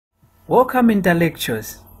Welcome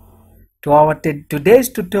Intellectuals to our today's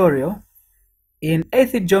tutorial in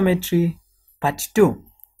Earth Geometry Part 2.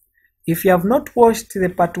 If you have not watched the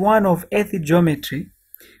Part 1 of Earth Geometry,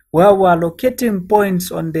 where we are locating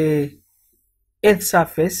points on the Earth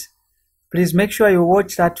surface, please make sure you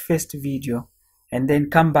watch that first video and then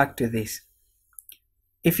come back to this.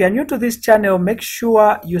 If you are new to this channel, make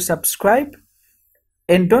sure you subscribe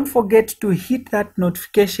and don't forget to hit that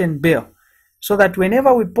notification bell so that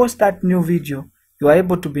whenever we post that new video, you are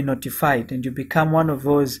able to be notified and you become one of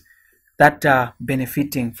those that are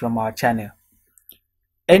benefiting from our channel.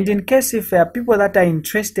 And in case if there are people that are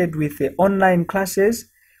interested with the online classes,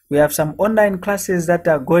 we have some online classes that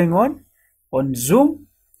are going on Zoom.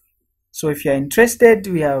 So if you are interested,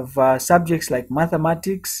 we have subjects like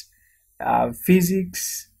mathematics,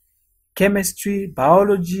 physics, chemistry,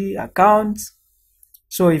 biology, accounts.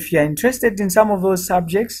 So if you are interested in some of those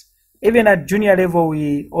subjects, even at junior level,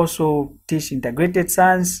 we also teach integrated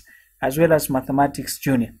science as well as mathematics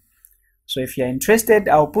junior. So if you're interested,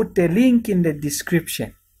 I'll put the link in the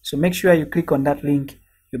description. So make sure you click on that link,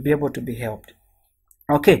 you'll be able to be helped.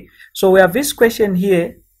 Okay, so we have this question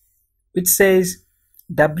here, which says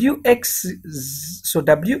WX,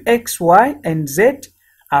 Y, and Z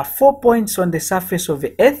are 4 points on the surface of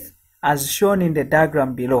the Earth as shown in the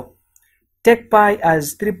diagram below. Take pi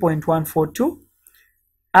as 3.142.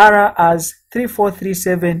 R as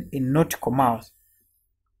 3437 in nautical miles.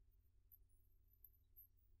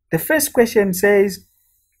 The first question says,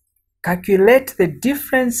 calculate the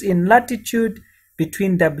difference in latitude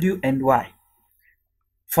between W and Y.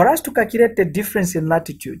 For us to calculate the difference in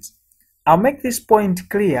latitudes, I'll make this point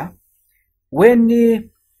clear. When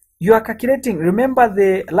you are calculating, remember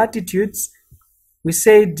the latitudes, we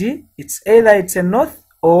said it's either a north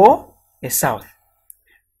or a south.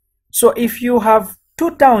 So if you have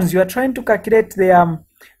two towns, you are trying to calculate the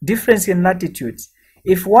difference in latitudes.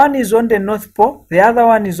 If one is on the North Pole, the other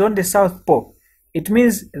one is on the South Pole, it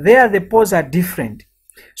means there the poles are different.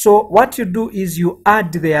 So what you do is you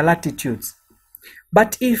add their latitudes.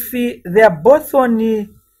 But if they are both on,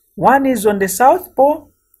 one is on the South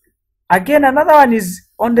Pole, again another one is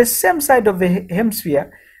on the same side of the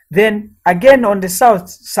hemisphere, then again on the south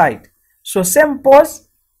side. So same poles,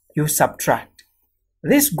 you subtract.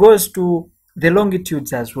 This goes to the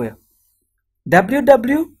longitudes as well.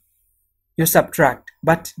 WW, you subtract,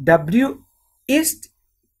 but W east,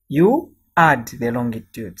 you add the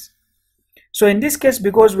longitudes. So in this case,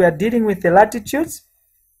 because we are dealing with the latitudes,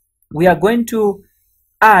 we are going to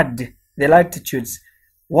add the latitudes.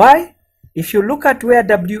 Why? If you look at where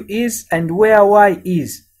W is and where Y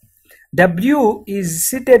is, W is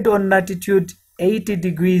seated on latitude 80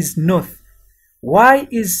 degrees north. Y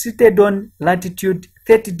is seated on latitude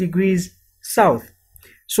 30 degrees south.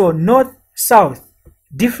 So north, south,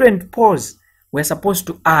 different poles we're supposed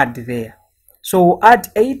to add there. So we'll add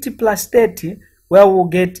 80 plus 30, where we'll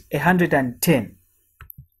get 110.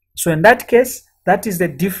 So in that case, that is the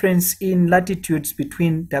difference in latitudes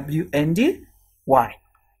between W and Y.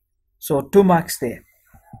 So 2 marks there.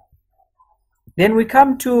 Then we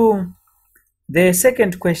come to the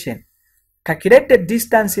second question. Calculate the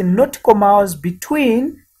distance in nautical miles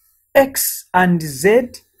between X and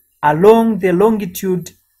Z along the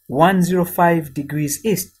longitude 105 degrees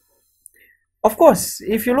east. Of course,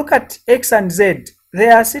 if you look at X and Z, they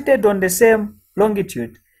are seated on the same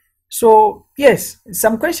longitude. So yes,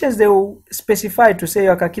 some questions they will specify to say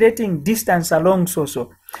you are calculating distance along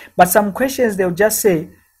so. But some questions they will just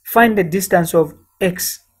say find the distance of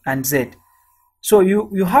X and Z. So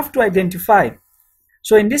you have to identify.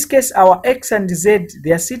 So in this case, our X and Z,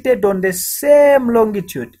 they are seated on the same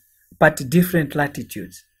longitude but different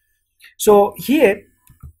latitudes. So here,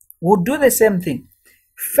 we'll do the same thing.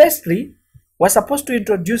 Firstly, we're supposed to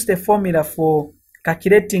introduce the formula for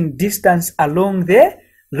calculating distance along the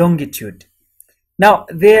longitude. Now,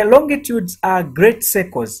 the longitudes are great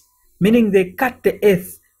circles, meaning they cut the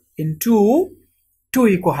Earth into 2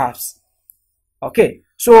 equal halves. Okay,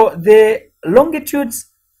 so the longitudes,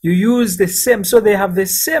 you use the same, so they have the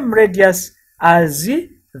same radius as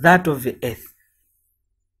that of the Earth.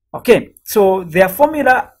 Okay, so their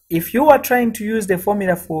formula, if you are trying to use the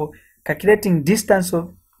formula for calculating distance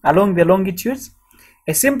along the longitudes,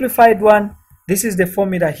 a simplified one, this is the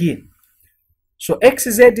formula here. So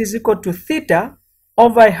xz is equal to theta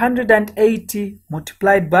over 180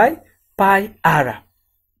 multiplied by pi r.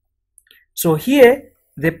 So here,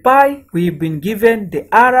 the pi we've been given, the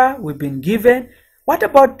r we've been given. What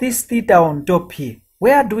about this theta on top here?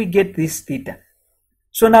 Where do we get this theta?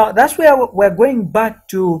 So now that's where we're going back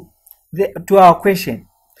to our question.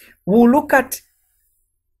 We'll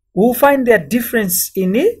find the difference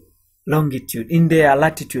in longitude, in their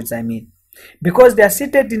latitudes, I mean. Because they are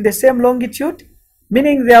seated in the same longitude,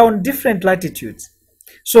 meaning they are on different latitudes.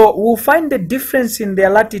 So we'll find the difference in their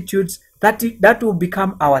latitudes, that will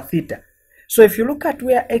become our theta. So if you look at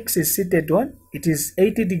where X is seated on, it is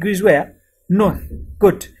 80 degrees where? North.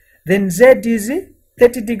 Good. Then Z is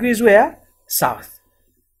 30 degrees where? South.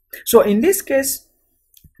 So in this case,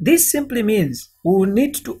 this simply means we will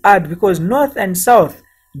need to add, because north and south,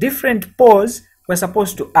 different poles, we're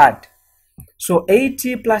supposed to add. So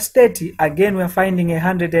 80 plus 30, again we're finding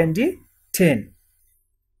 110.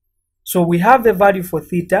 So we have the value for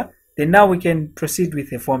theta, then now we can proceed with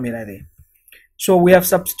the formula there. So we have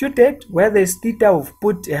substituted, where there's theta we've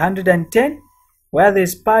put 110, where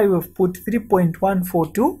there's pi we've put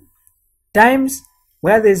 3.142, times,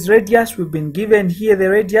 where there's radius, we've been given here the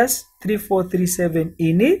radius 3437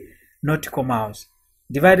 in nautical miles,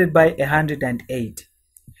 divided by 108.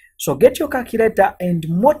 So get your calculator and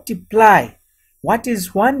multiply what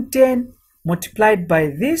is 110 multiplied by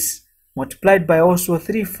this, multiplied by also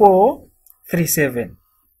 3437.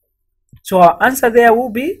 So our answer there will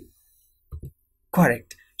be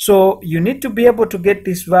correct. So you need to be able to get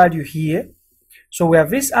this value here. So we have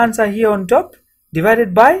this answer here on top,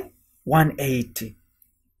 divided by 180.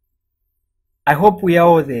 I hope we are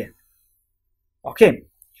all there. Okay.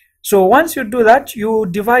 So once you do that, you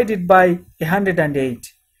divide it by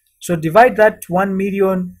 108. So divide that 1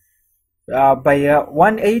 million by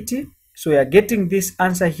 180. So you are getting this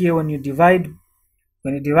answer here when you divide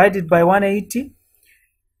it by 180.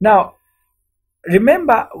 Now,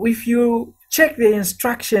 remember, if you check the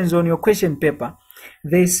instructions on your question paper,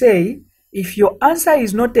 they say if your answer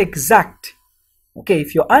is not exact, okay,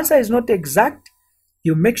 if your answer is not exact,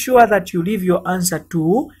 you make sure that you leave your answer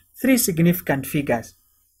to 3 significant figures.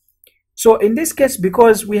 So in this case,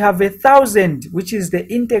 because we have 1,000, which is the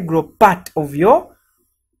integral part of your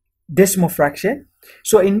decimal fraction,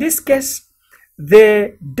 so in this case,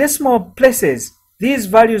 the decimal places, these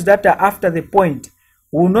values that are after the point,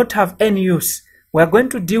 will not have any use. We are going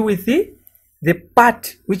to deal with the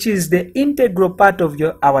part, which is the integral part of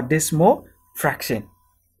our decimal fraction.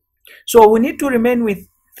 So we need to remain with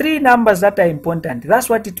 3 numbers that are important. That's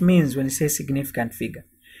what it means when it says significant figure.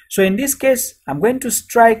 So in this case, I'm going to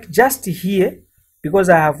strike just here, because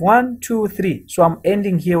I have 1, 2, 3. So I'm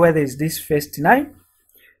ending here where there is this first 9.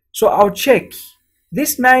 So I'll check.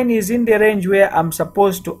 This 9 is in the range where I'm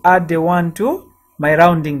supposed to add the 1 to my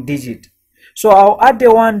rounding digit. So I'll add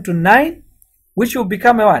the 1 to 9, which will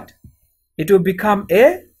become a what? It will become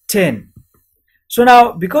a 10. So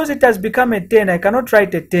now, because it has become a 10, I cannot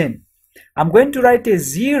write a 10. I'm going to write a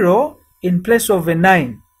 0 in place of a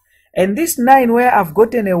 9. And this 9 where I've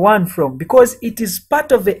gotten a 1 from, because it is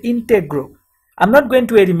part of the integral, I'm not going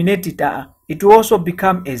to eliminate it. It will also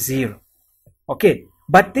become a 0. Okay,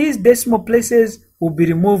 but these decimal places will be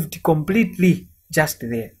removed completely just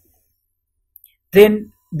there.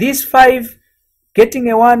 Then this 5, getting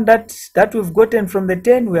a 1 that we've gotten from the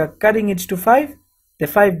 10, we are carrying it to 5. The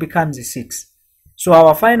 5 becomes a 6. So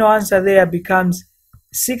our final answer there becomes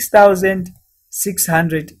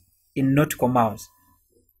 6,600 in nautical miles.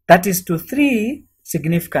 That is to 3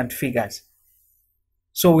 significant figures.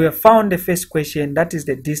 So we have found the first question, that is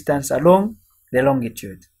the distance along the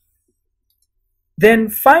longitude. Then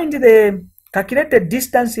find the calculated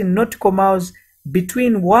distance in nautical miles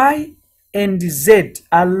between Y and Z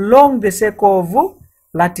along the circle of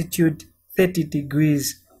latitude 30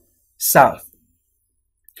 degrees south.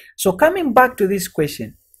 So coming back to this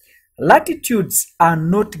question, latitudes are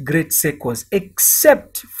not great circles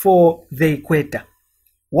except for the equator.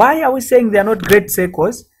 Why are we saying they are not great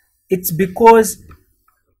circles? It's because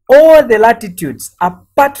all the latitudes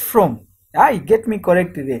apart from, you get me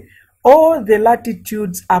correctly there, all the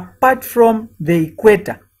latitudes apart from the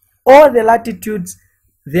equator, all the latitudes,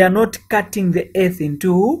 they are not cutting the earth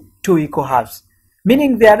into 2 equal halves,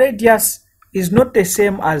 meaning their radius is not the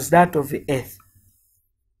same as that of the earth.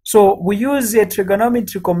 So we use a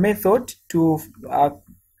trigonometrical method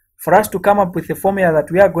for us to come up with a formula that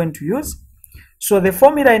we are going to use. So the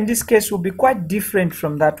formula in this case will be quite different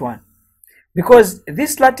from that one, because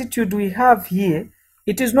this latitude we have here,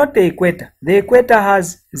 it is not the equator. The equator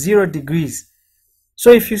has 0 degrees.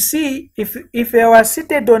 So if you see, if I was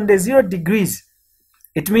seated on the 0 degrees,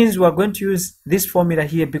 it means we are going to use this formula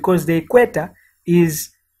here, because the equator is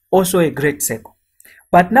also a great circle.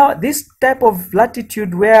 But now this type of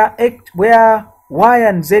latitude where Y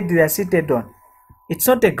and Z they are seated on, it's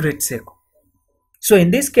not a great circle. So in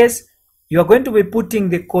this case, you are going to be putting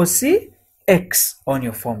the cos x on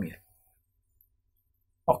your formula.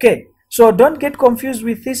 Okay, so don't get confused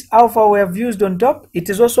with this alpha we have used on top. It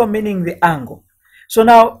is also meaning the angle. So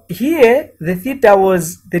now here the theta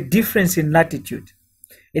was the difference in latitude.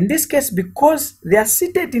 In this case, because they are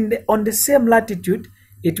seated on the same latitude,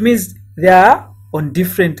 it means they are on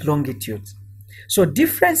different longitudes. So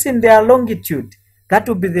difference in their longitude, that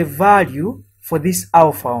will be the value for this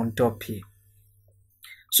alpha on top here.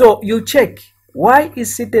 So you check, y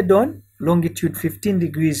is seated on longitude 15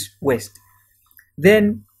 degrees west.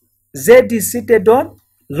 Then z is seated on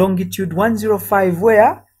longitude 105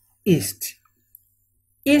 where? East.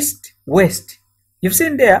 East, west. You've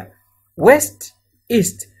seen there, west,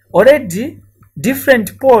 east. Already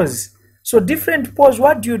different poles. So different poles,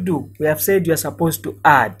 what do? We have said you are supposed to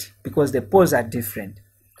add because the poles are different.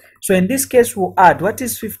 So in this case, we'll add. What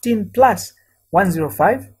is 15 plus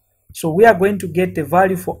 105? So we are going to get the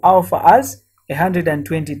value for alpha as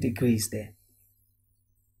 120 degrees there.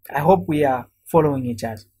 I hope we are following each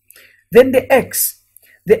other. Then the x.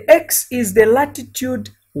 The x is the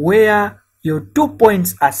latitude where your 2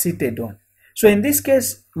 points are seated on. So in this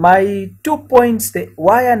case, my 2 points, the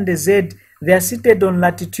y and the z, they are seated on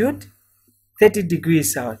latitude 30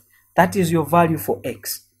 degrees south. That is your value for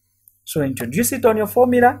x. So introduce it on your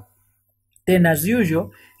formula. Then as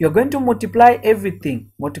usual, you're going to multiply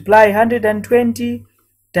everything. Multiply 120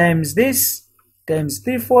 times this, times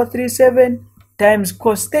 3437, times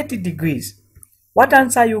cos 30 degrees. What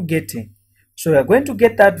answer are you getting? So you're going to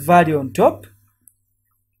get that value on top.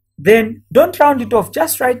 Then don't round it off,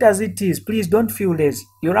 just write as it is. Please don't feel lazy.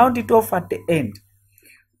 You round it off at the end.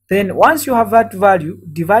 Then once you have that value,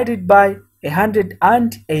 divide it by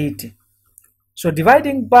 180. So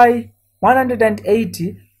dividing by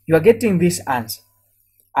 180, you are getting this answer.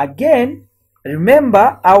 Again,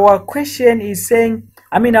 remember our question is saying,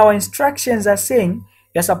 our instructions are saying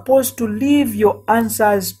you're supposed to leave your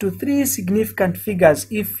answers to 3 significant figures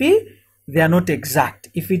if they are not exact,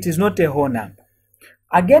 if it is not a whole number.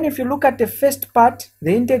 Again, if you look at the first part,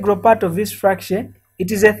 the integral part of this fraction,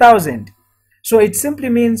 it is 1,000. So it simply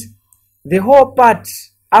means the whole part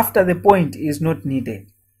after the point is not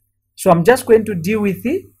needed. So I'm just going to deal with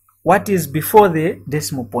what is before the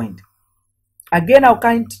decimal point. Again, I'll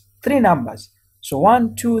count 3 numbers. So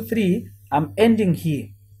 1, 2, 3, I'm ending here.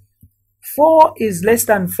 4 is less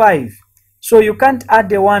than 5. So you can't add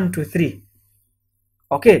the 1 to 3.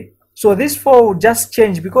 Okay. So this 4 will just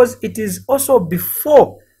change because it is also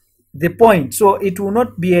before the point. So it will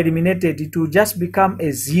not be eliminated. It will just become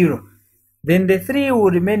a 0. Then the 3 will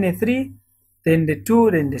remain a 3. Then the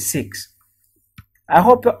 2, then the 6. I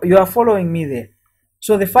hope you are following me there.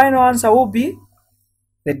 So the final answer will be,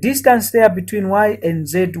 the distance there between y and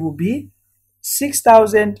z will be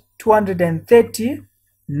 6,230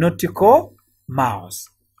 nautical miles.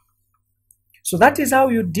 So that is how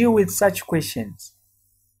you deal with such questions.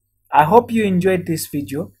 I hope you enjoyed this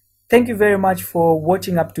video. Thank you very much for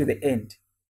watching up to the end.